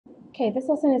Okay, this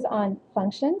lesson is on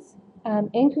functions,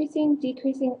 increasing,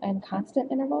 decreasing, and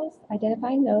constant intervals,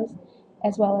 identifying those,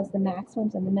 as well as the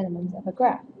maximums and the minimums of a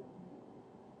graph.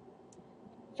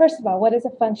 First of all, what is a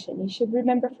function? You should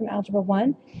remember from Algebra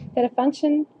 1 that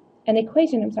an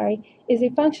equation, is a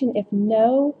function if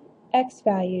no x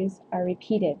values are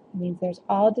repeated. It means there's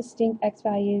all distinct x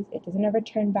values. It doesn't ever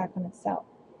turn back on itself.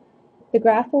 The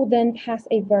graph will then pass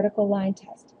a vertical line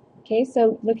test. Okay,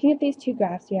 so looking at these two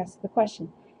graphs, you ask the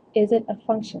question, is it a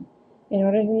function? In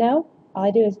order to know, all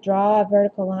I do is draw a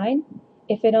vertical line.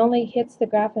 If it only hits the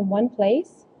graph in one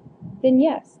place, then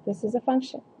yes, this is a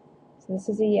function. So this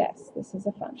is a yes, this is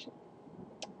a function.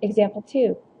 Example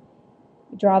 2,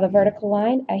 draw the vertical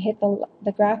line. I hit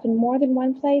the graph in more than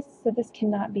one place, so this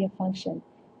cannot be a function.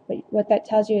 But what that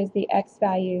tells you is the x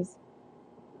values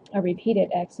are repeated.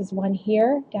 X is 1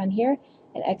 here, down here,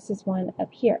 and x is 1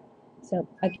 up here. So,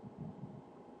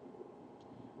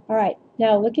 all right,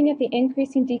 now looking at the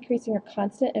increasing, decreasing, or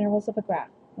constant intervals of a graph,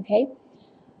 okay?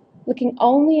 Looking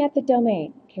only at the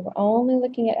domain, okay, we're only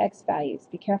looking at x values.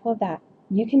 Be careful of that.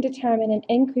 You can determine an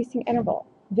increasing interval.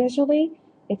 Visually,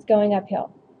 it's going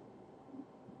uphill.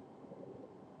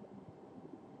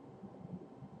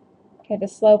 Okay, the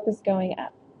slope is going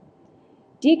up.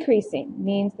 Decreasing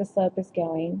means the slope is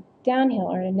going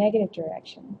downhill or in a negative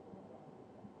direction.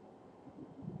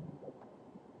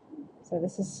 So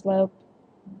this is slope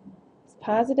is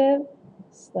positive,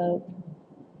 slope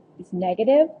is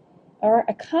negative, or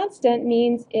a constant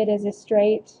means it is a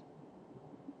straight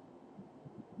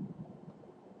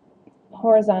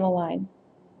horizontal line.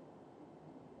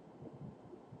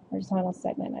 Horizontal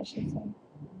segment, I should say.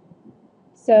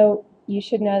 So you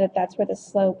should know that that's where the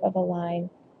slope of a line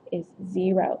is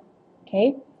 0.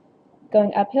 Okay?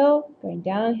 Going uphill, going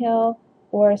downhill,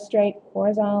 or a straight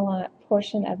horizontal line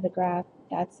portion of the graph,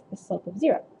 that's the slope of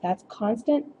 0. That's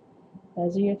constant.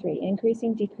 Those are your three,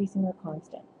 increasing, decreasing, or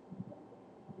constant.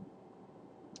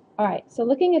 All right, so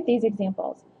looking at these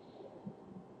examples,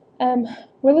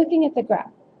 we're looking at the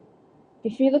graph.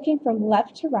 If you're looking from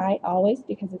left to right, always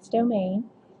because it's domain,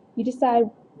 you decide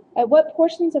at what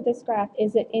portions of this graph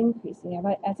is it increasing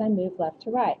as I move left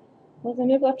to right. Well, as I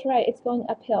move left to right, it's going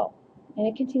uphill, and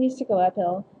it continues to go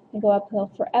uphill and go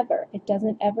uphill forever. It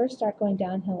doesn't ever start going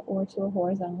downhill or to a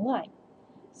horizontal line.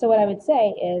 So what I would say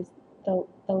is the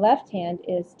left hand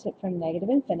is from negative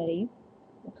infinity.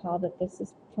 Recall that this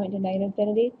is pointing to negative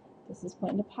infinity, this is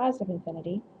pointing to positive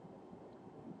infinity.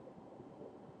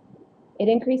 It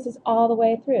increases all the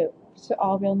way through to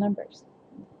all real numbers.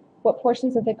 What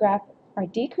portions of the graph are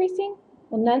decreasing?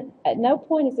 Well, at no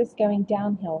point is this going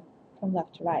downhill from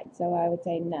left to right, so I would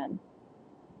say none.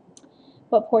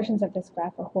 What portions of this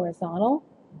graph are horizontal?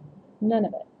 None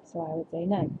of it, so I would say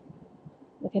none.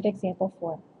 Look at example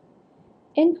 4.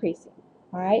 Increasing,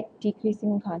 all right,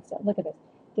 decreasing and constant. Look at this.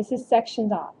 This is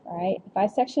sectioned off, all right? If I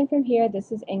section from here,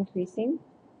 this is increasing.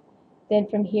 Then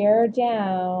from here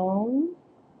down,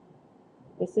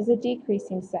 this is a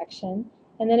decreasing section,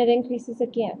 and then it increases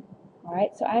again, all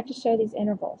right? So I have to show these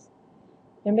intervals.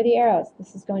 Remember the arrows.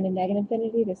 This is going to negative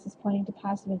infinity, this is pointing to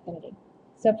positive infinity.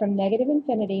 So from negative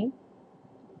infinity,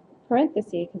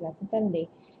 parenthesis, because that's infinity,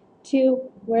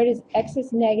 to where does x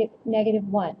is negative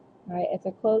 1, all right? It's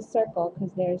a closed circle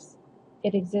because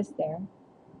it exists there.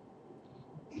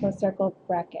 Closed circle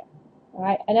bracket. All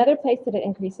right. Another place that it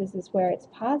increases is where it's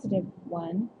positive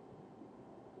 1,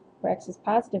 where x is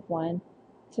positive 1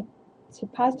 to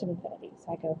positive infinity.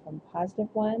 So I go from positive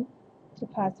 1 to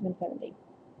positive infinity.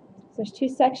 So there's two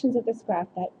sections of this graph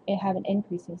that have an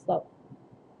increasing slope.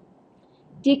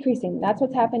 Decreasing, that's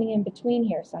what's happening in between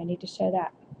here, so I need to show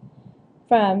that.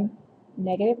 From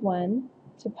negative 1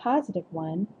 to positive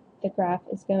 1, the graph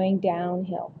is going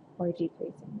downhill or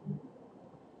decreasing.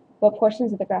 What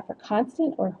portions of the graph are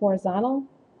constant or horizontal?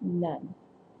 None.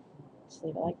 Just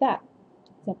leave it like that.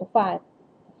 Example 5.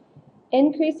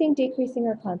 Increasing, decreasing,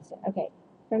 or constant. Okay,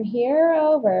 from here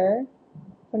over,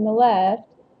 from the left,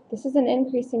 this is an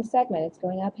increasing segment. It's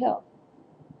going uphill.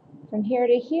 From here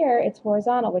to here, it's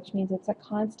horizontal, which means it's a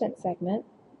constant segment.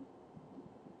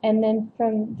 And then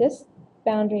from this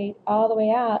boundary all the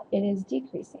way out, it is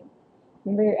decreasing.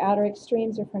 Remember, your outer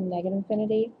extremes are from negative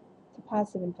infinity to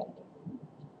positive infinity.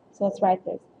 So let's write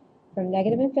this. From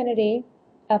negative infinity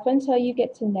up until you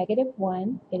get to negative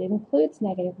 1, it includes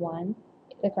negative 1,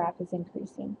 the graph is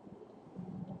increasing.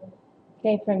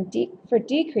 Okay, for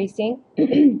decreasing,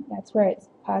 that's where it's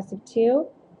positive 2,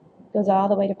 goes all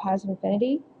the way to positive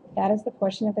infinity. That is the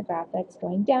portion of the graph that's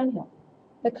going downhill.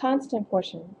 The constant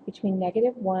portion between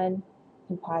negative 1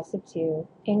 and positive 2,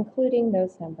 including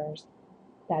those numbers,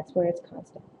 that's where it's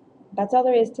constant. That's all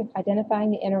there is to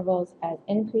identifying the intervals as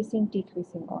increasing,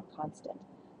 decreasing, or constant.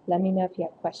 Let me know if you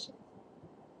have questions.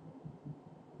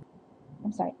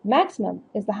 Maximum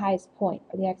is the highest point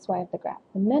of the xy of the graph.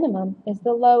 The minimum is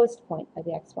the lowest point of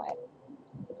the xy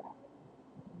of the graph.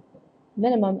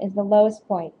 Minimum is the lowest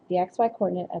point, the xy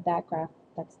coordinate of that graph.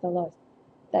 That's the lowest.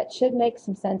 That should make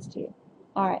some sense to you.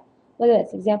 All right, look at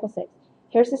this, example 6.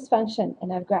 Here's this function,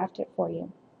 and I've graphed it for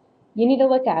you. You need to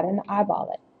look at it and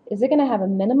eyeball it. Is it going to have a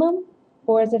minimum,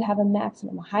 or does it have a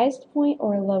maximum, a highest point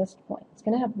or a lowest point? It's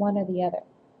going to have one or the other.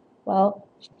 Well,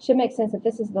 it should make sense that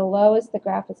this is the lowest the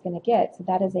graph is going to get, so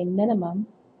that is a minimum.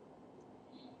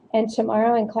 And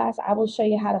tomorrow in class, I will show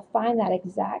you how to find that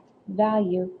exact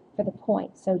value for the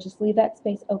point. So just leave that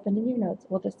space open in your notes.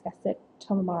 We'll discuss it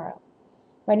tomorrow.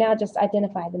 Right now, just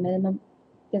identify the minimum.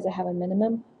 Does it have a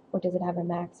minimum or does it have a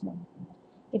maximum?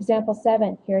 Example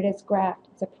 7, here it is graphed.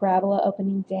 It's a parabola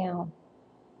opening down.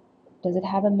 Does it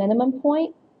have a minimum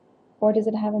point or does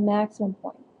it have a maximum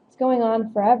point? It's going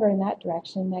on forever in that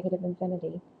direction, negative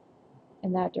infinity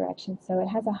in that direction. So it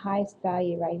has a highest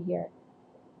value right here.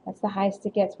 That's the highest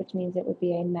it gets, which means it would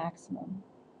be a maximum.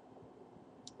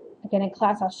 Again, in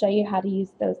class, I'll show you how to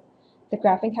use the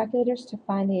graphing calculators to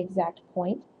find the exact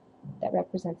point that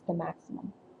represents the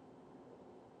maximum.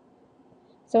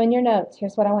 So in your notes,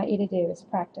 here's what I want you to do is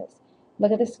practice.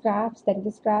 Look at this graph, study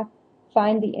this graph,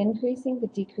 find the increasing, the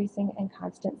decreasing, and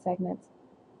constant segments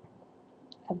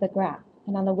of the graph.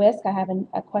 And on the whisk, I have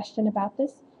a question about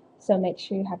this, so make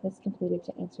sure you have this completed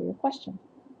to answer your question.